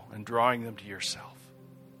people and drawing them to yourself.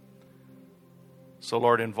 So,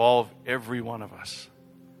 Lord, involve every one of us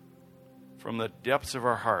from the depths of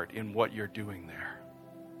our heart in what you're doing there.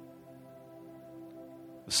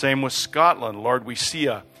 The same with Scotland. Lord, we see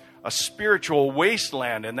a spiritual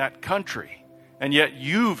wasteland in that country, and yet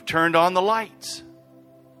you've turned on the lights.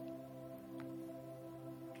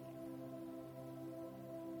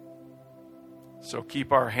 So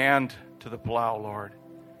keep our hand to the plow, Lord,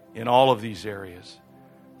 in all of these areas,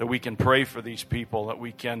 that we can pray for these people, that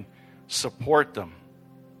we can support them.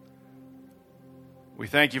 We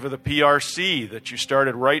thank you for the PRC that you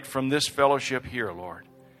started right from this fellowship here, Lord.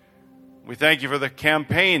 We thank you for the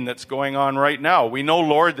campaign that's going on right now. We know,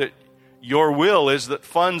 Lord, that your will is that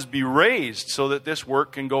funds be raised so that this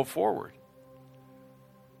work can go forward.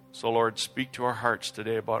 So, Lord, speak to our hearts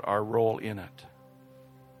today about our role in it.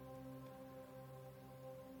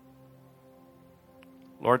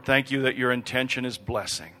 Lord, thank you that your intention is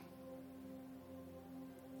blessing.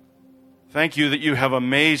 Thank you that you have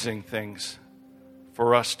amazing things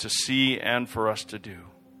for us to see and for us to do.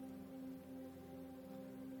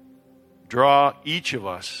 Draw each of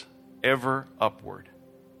us ever upward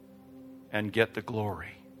and get the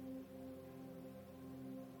glory.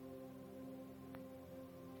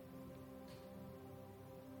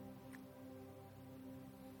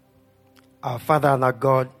 Our Father and our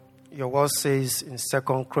God, your word says in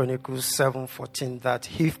 2 Chronicles 7:14 that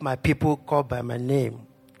if my people called by my name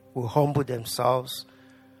will humble themselves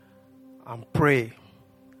and pray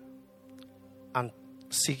and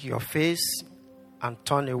seek your face and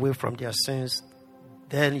turn away from their sins,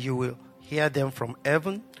 then you will hear them from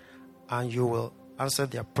heaven and you will answer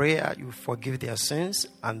their prayer, you will forgive their sins,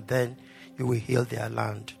 and then you will heal their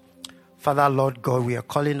land. Father, Lord God, we are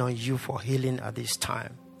calling on you for healing at this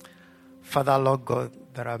time. Father, Lord God,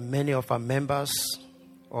 there are many of our members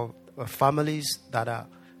of families that are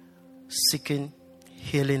seeking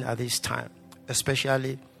healing at this time,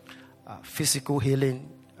 especially physical healing.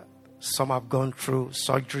 Some have gone through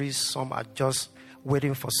surgeries, some are just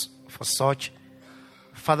waiting for such.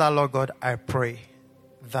 Father, Lord God, I pray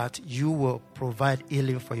that you will provide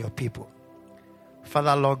healing for your people.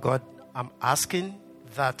 Father, Lord God, I'm asking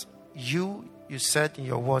that you said in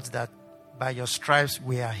your words that by your stripes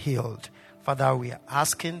we are healed. Father, we are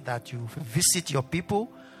asking that you visit your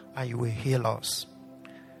people and you will heal us.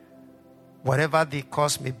 Whatever the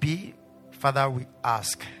cause may be, Father, we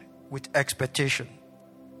ask with expectation,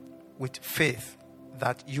 with faith,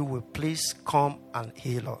 that you will please come and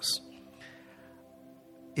heal us.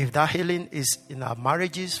 If that healing is in our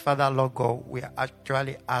marriages, Father, Lord God, we are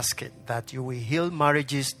actually asking that you will heal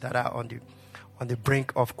marriages that are on the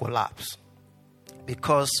brink of collapse,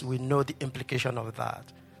 because we know the implication of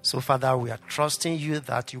that. So, Father, we are trusting you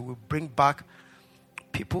that you will bring back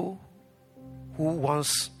people who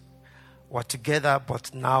once were together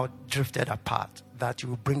but now drifted apart, that you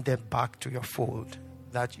will bring them back to your fold,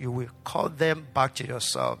 that you will call them back to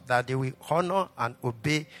yourself, that they will honor and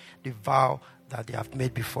obey the vow that they have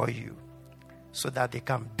made before you, so that they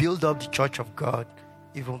can build up the church of God,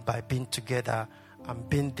 even by being together and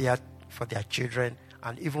being there for their children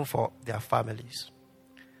and even for their families.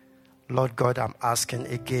 Lord God, I'm asking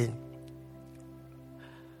again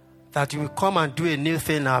that you will come and do a new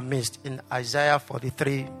thing in our midst. In Isaiah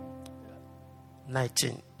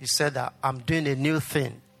 43:19, you said that I'm doing a new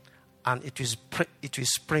thing and it will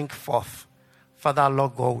spring forth. Father,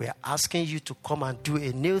 Lord God, we are asking you to come and do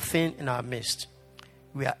a new thing in our midst.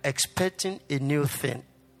 We are expecting a new thing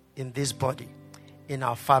in this body, in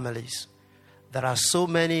our families. There are so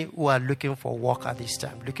many who are looking for work at this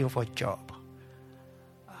time, looking for a job.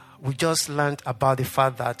 We just learned about the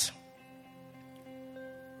fact that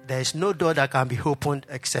there is no door that can be opened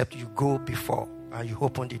except you go before and you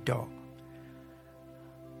open the door.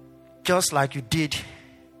 Just like you did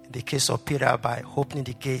in the case of Peter by opening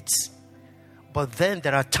the gates. But then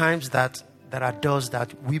there are times that there are doors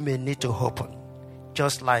that we may need to open.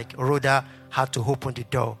 Just like Rhoda had to open the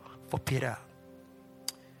door for Peter.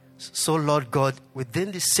 So Lord God,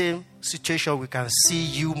 within the same situation, we can see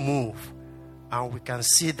you move. And we can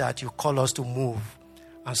see that you call us to move.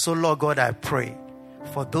 And so Lord God, I pray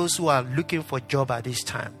for those who are looking for a job at this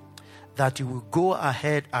time, that you will go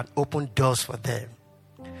ahead and open doors for them.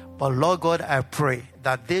 But Lord God, I pray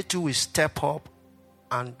that they too will step up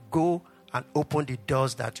and go and open the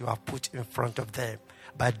doors that you have put in front of them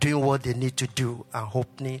by doing what they need to do and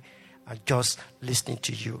hoping and just listening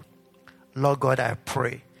to you. Lord God, I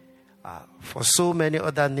pray for so many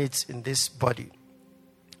other needs in this body.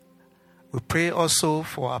 We pray also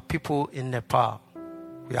for our people in Nepal.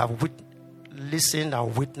 We have listened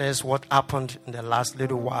and witnessed what happened in the last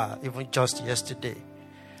little while, even just yesterday.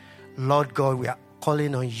 Lord God, we are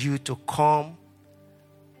calling on you to come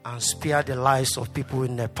and spare the lives of people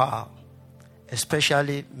in Nepal,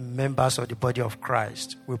 especially members of the body of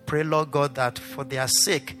Christ. We pray, Lord God, that for their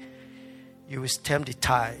sake, you will stem the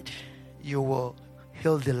tide. You will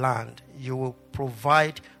heal the land. You will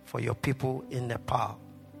provide for your people in Nepal.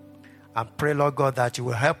 And pray, Lord God, that you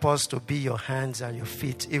will help us to be your hands and your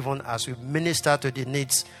feet, even as we minister to the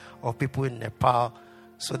needs of people in Nepal,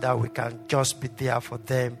 so that we can just be there for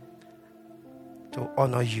them to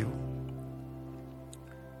honor you.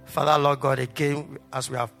 Father, Lord God, again, as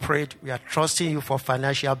we have prayed, we are trusting you for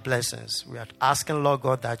financial blessings. We are asking, Lord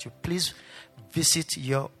God, that you please visit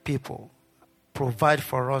your people. Provide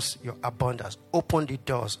for us your abundance. Open the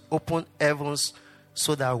doors. Open heavens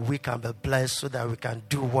so that we can be blessed, so that we can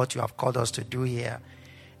do what you have called us to do here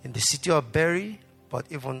in the city of Bury, but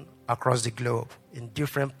even across the globe, in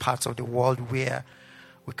different parts of the world where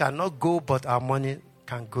we cannot go, but our money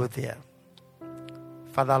can go there.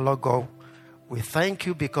 Father, Lord God, we thank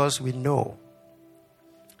you because we know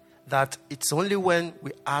that it's only when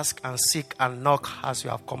we ask and seek and knock as you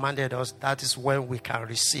have commanded us, that is when we can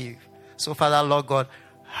receive. So, Father, Lord God,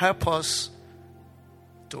 help us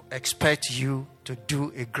to expect you to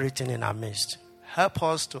do a great thing in our midst. Help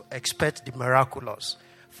us to expect the miraculous.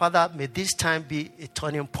 Father, may this time be a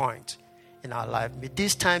turning point in our life. May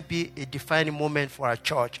this time be a defining moment for our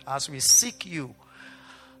church as we seek you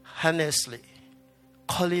earnestly,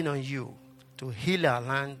 calling on you to heal our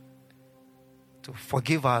land, to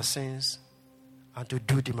forgive our sins, and to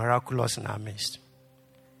do the miraculous in our midst.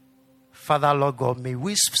 Father, Lord God, may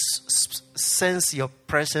we sense your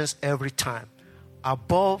presence every time,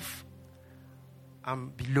 above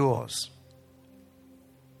and below us,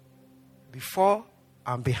 before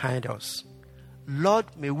and behind us. Lord,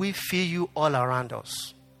 may we feel you all around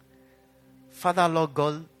us. Father, Lord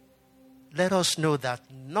God, let us know that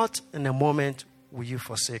not in a moment will you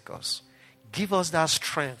forsake us. Give us that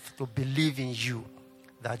strength to believe in you,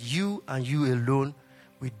 that you and you alone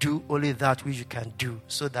will do only that which you can do,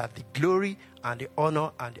 so that the glory and the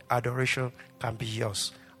honor and the adoration can be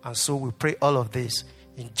yours. And so we pray all of this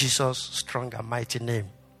in Jesus' strong and mighty name.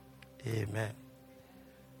 Amen.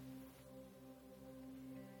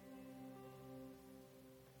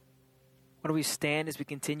 Why don't we stand as we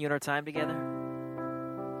continue our time together?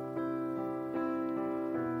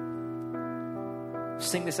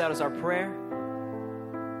 Sing this out as our prayer.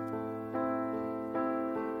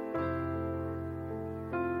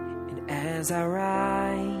 And as I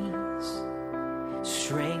rise,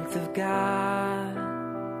 strength of God,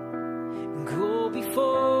 go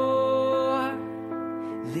before,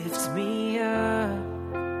 lift me up.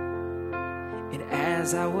 And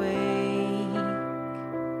as I wake,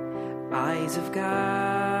 eyes of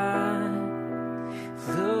God,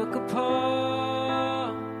 look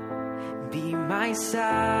upon, be my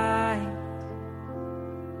side.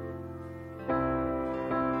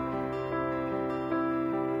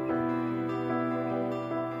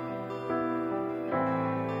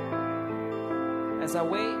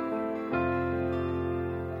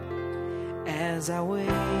 As I wait,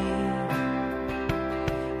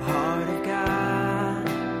 heart of God,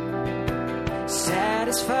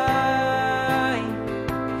 satisfied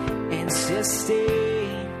and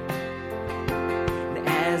sustain. And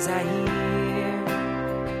as I hear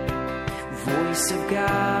voice of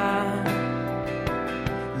God,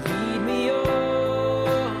 lead me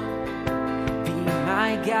on, be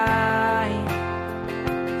my guide,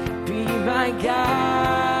 be my guide.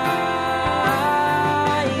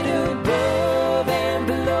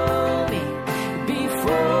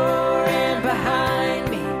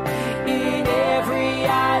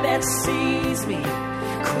 Sees me,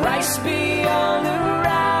 Christ be all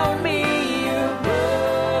around me,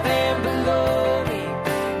 above and below me,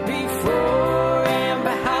 before and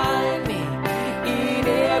behind me, in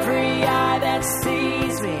every eye that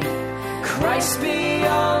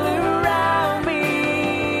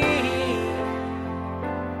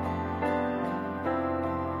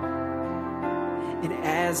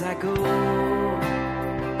as I go.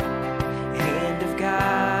 Hand of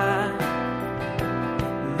God,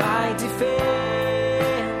 my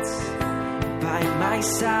defense, by my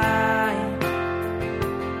side,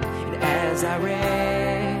 and as I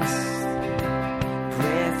rest,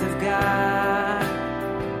 breath of God,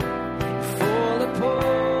 fall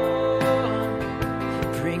upon,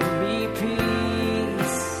 bring me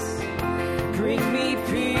peace, bring me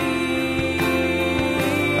peace,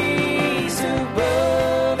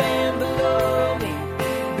 above and below me,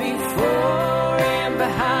 before and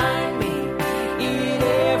behind me, in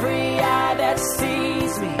every eye that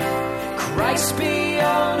sees me, Christ be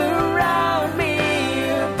all around me,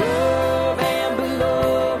 above and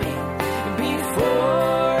below me,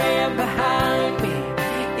 before and behind me,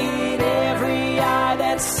 in every eye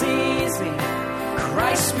that sees me,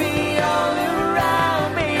 Christ be all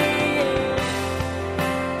around me.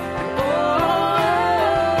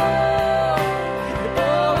 Oh,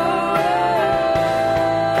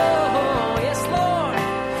 yes, Lord,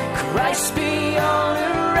 Christ be all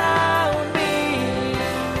around me.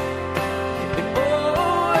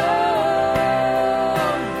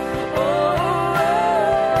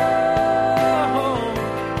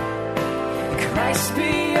 Christ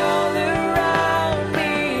be all around me.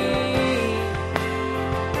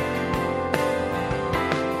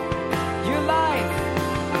 Your life,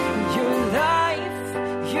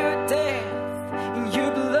 your death,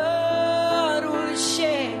 your blood was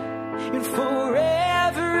shed, and for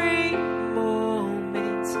every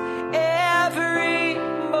moment,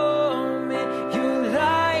 your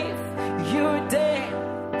life, your death,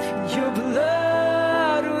 your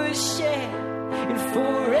blood was shed, and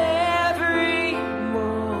for every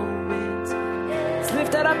moment. Let's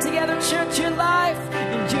lift that up together, church. Your life,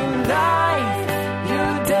 your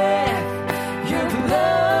death, your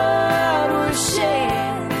blood was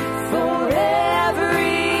shed for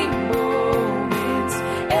every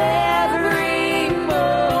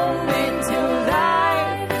moment, your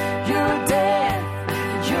life, your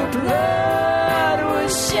death, your blood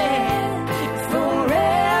was shed for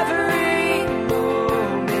every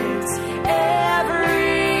moment,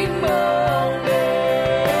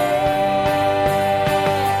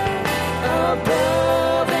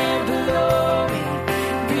 above and below me,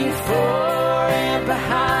 before and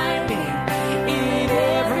behind me, in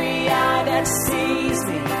every eye that sees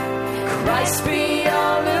me, Christ be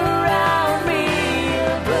all around me,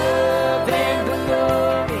 above and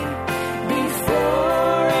below me,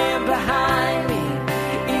 before and behind me,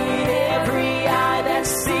 in every eye that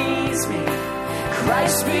sees me,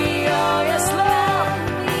 Christ be all, yes, Lord.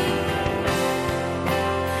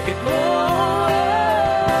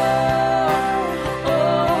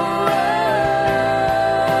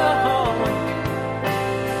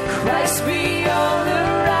 Christ be all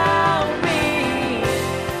around me.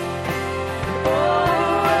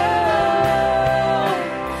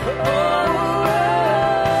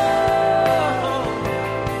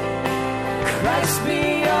 Christ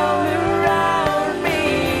be all around me.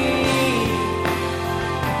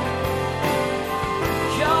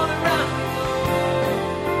 All around.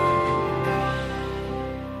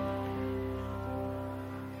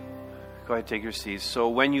 Go ahead, take your seats. So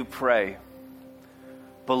when you pray,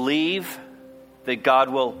 believe that God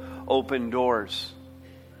will open doors.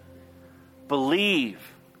 Believe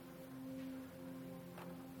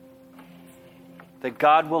that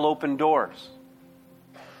God will open doors.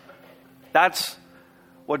 That's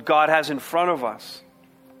what God has in front of us.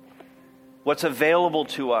 What's available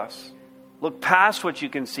to us. Look past what you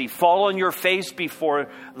can see. Fall on your face before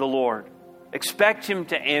the Lord. Expect Him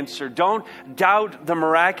to answer. Don't doubt the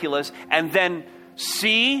miraculous. And then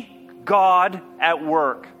see God at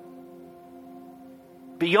work.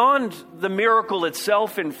 Beyond the miracle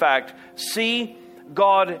itself, in fact, see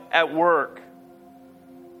God at work.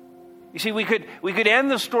 You see, we could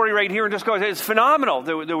end the story right here and just go, it's phenomenal.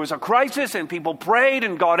 There was a crisis and people prayed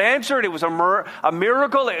and God answered. It was a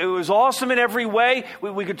miracle. It was awesome in every way.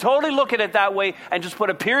 We could totally look at it that way and just put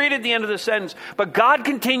a period at the end of the sentence. But God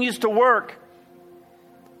continues to work.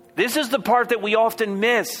 This is the part that we often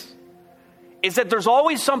miss. Is that there's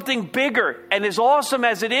always something bigger. And as awesome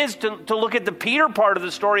as it is to look at the Peter part of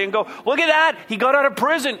the story and go, look at that. He got out of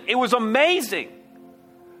prison. It was amazing.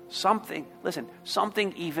 Something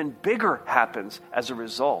even bigger happens as a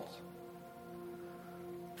result.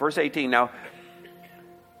 Verse 18. Now,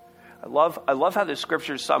 I love how the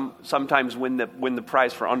scriptures sometimes win the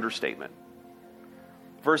prize for understatement.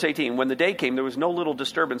 Verse 18. When the day came, there was no little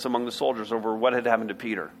disturbance among the soldiers over what had happened to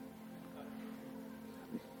Peter.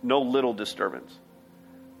 No little disturbance.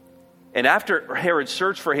 And after Herod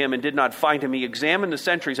searched for him and did not find him, he examined the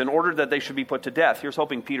sentries and ordered that they should be put to death. Here's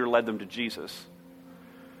hoping Peter led them to Jesus.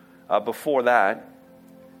 Before that,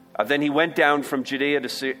 then he went down from Judea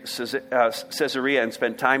to Caesarea and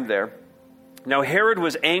spent time there. Now Herod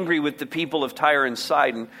was angry with the people of Tyre and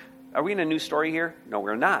Sidon. Are we in a new story here? No,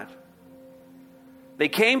 we're not. They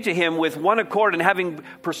came to him with one accord, and having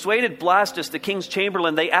persuaded Blastus, the king's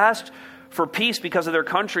chamberlain, they asked for peace because of their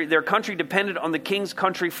country. Their country depended on the king's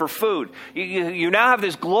country for food. You now have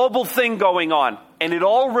this global thing going on, and it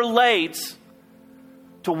all relates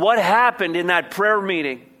to what happened in that prayer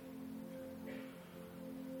meeting.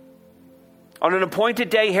 On an appointed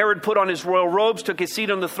day, Herod put on his royal robes, took his seat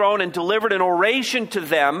on the throne, and delivered an oration to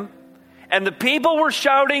them. And the people were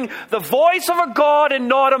shouting, "The voice of a God and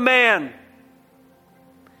not a man."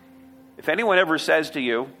 If anyone ever says to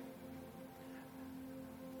you,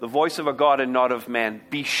 "The voice of a God and not of man,"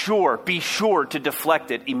 be sure to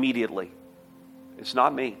deflect it immediately. It's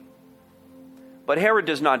not me. But Herod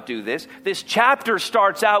does not do this. This chapter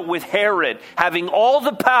starts out with Herod having all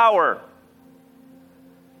the power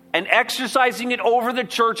and exercising it over the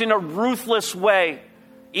church in a ruthless way.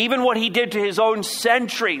 Even what he did to his own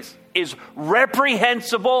sentries is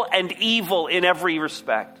reprehensible and evil in every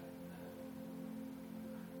respect.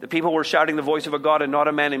 The people were shouting, "The voice of a God and not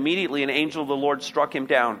a man." Immediately an angel of the Lord struck him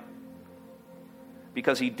down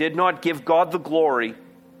because he did not give God the glory.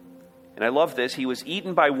 And I love this. He was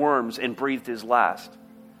eaten by worms and breathed his last.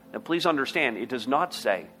 Now please understand, it does not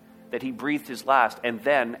say that he breathed his last and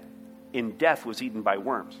then in death was eaten by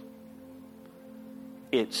worms.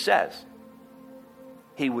 It says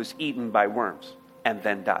he was eaten by worms and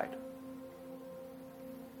then died.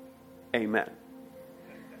 Amen.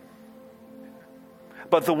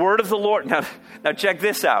 But the word of the Lord, now check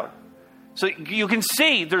this out. So you can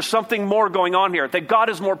see there's something more going on here, that God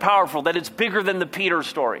is more powerful, that it's bigger than the Peter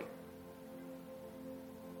story.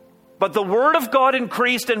 But the word of God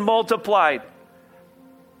increased and multiplied.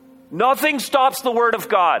 Nothing stops the word of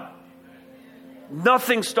God.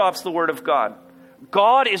 Nothing stops the word of God.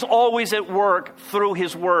 God is always at work through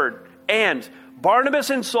his word. And Barnabas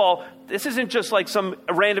and Saul, this isn't just like some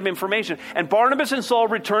random information. And Barnabas and Saul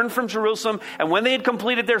returned from Jerusalem, and when they had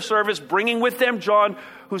completed their service, bringing with them John,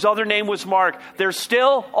 whose other name was Mark, they're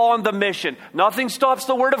still on the mission. Nothing stops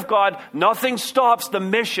the word of God. Nothing stops the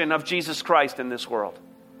mission of Jesus Christ in this world.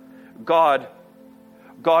 God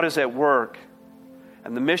is at work.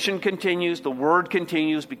 And the mission continues, the word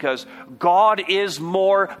continues, because God is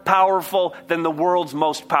more powerful than the world's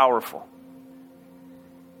most powerful.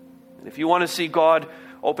 And if you want to see God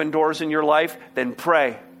open doors in your life, then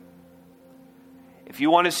pray. If you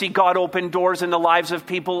want to see God open doors in the lives of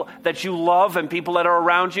people that you love and people that are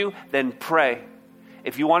around you, then pray.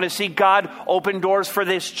 If you want to see God open doors for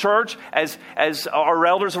this church, as our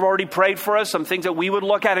elders have already prayed for us, some things that we would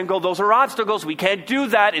look at and go, those are obstacles. We can't do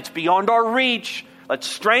that. It's beyond our reach. Let's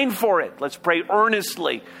strain for it. Let's pray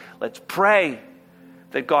earnestly. Let's pray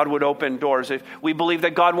that God would open doors. If we believe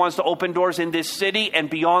that God wants to open doors in this city and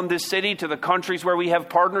beyond this city to the countries where we have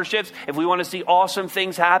partnerships, if we want to see awesome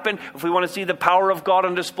things happen, if we want to see the power of God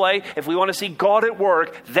on display, if we want to see God at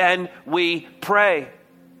work, then we pray.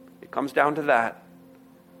 It comes down to that.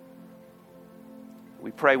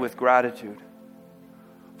 We pray with gratitude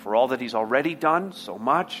for all that he's already done, so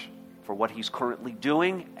much, for what he's currently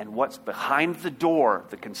doing, and what's behind the door,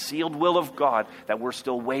 the concealed will of God that we're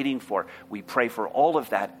still waiting for. We pray for all of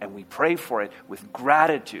that, and we pray for it with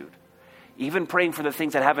gratitude. Even praying for the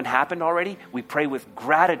things that haven't happened already, we pray with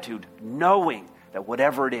gratitude, knowing that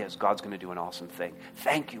whatever it is, God's going to do an awesome thing.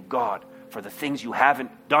 Thank you, God, for the things you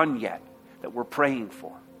haven't done yet that we're praying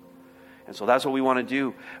for. And so that's what we want to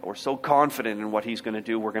do. We're so confident in what he's going to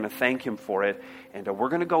do. We're going to thank him for it. And we're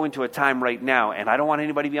going to go into a time right now. And I don't want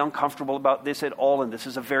anybody to be uncomfortable about this at all. And this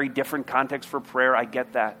is a very different context for prayer. I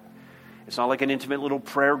get that. It's not like an intimate little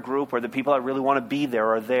prayer group where the people that really want to be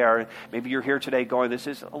there are there. Maybe you're here today going, this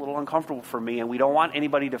is a little uncomfortable for me. And we don't want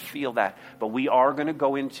anybody to feel that. But we are going to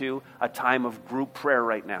go into a time of group prayer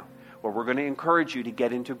right now, where we're going to encourage you to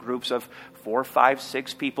get into groups of 4, 5,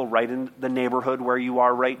 6 people right in the neighborhood where you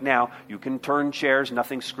are right now. You can turn chairs,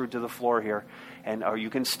 nothing's screwed to the floor here. Or you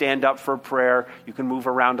can stand up for prayer. You can move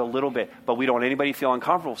around a little bit. But we don't want anybody to feel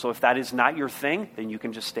uncomfortable. So if that is not your thing, then you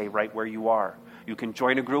can just stay right where you are. You can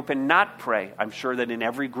join a group and not pray. I'm sure that in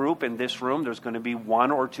every group in this room, there's going to be 1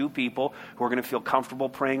 or 2 people who are going to feel comfortable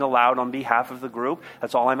praying aloud on behalf of the group.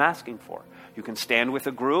 That's all I'm asking for. You can stand with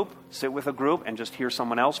a group, sit with a group, and just hear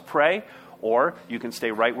someone else pray. Or you can stay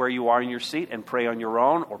right where you are in your seat and pray on your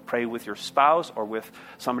own, or pray with your spouse or with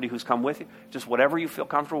somebody who's come with you. Just whatever you feel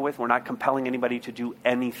comfortable with. We're not compelling anybody to do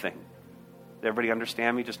anything. Everybody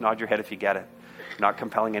understand me? Just nod your head if you get it. Not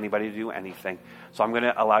compelling anybody to do anything. So I'm going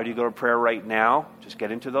to allow you to go to prayer right now. Just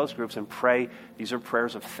get into those groups and pray. These are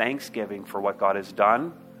prayers of thanksgiving for what God has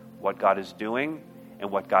done, what God is doing,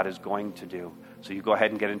 and what God is going to do. So you go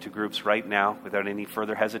ahead and get into groups right now without any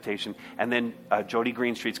further hesitation. And then Jody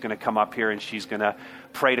Greenstreet's going to come up here and she's going to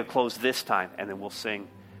pray to close this time. And then we'll sing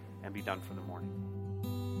and be done for the morning.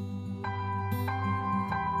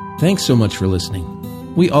 Thanks so much for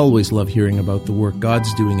listening. We always love hearing about the work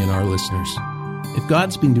God's doing in our listeners. If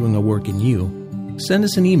God's been doing a work in you, send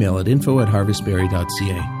us an email at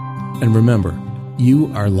info@harvestbarrie.ca. And remember,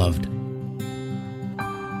 you are loved.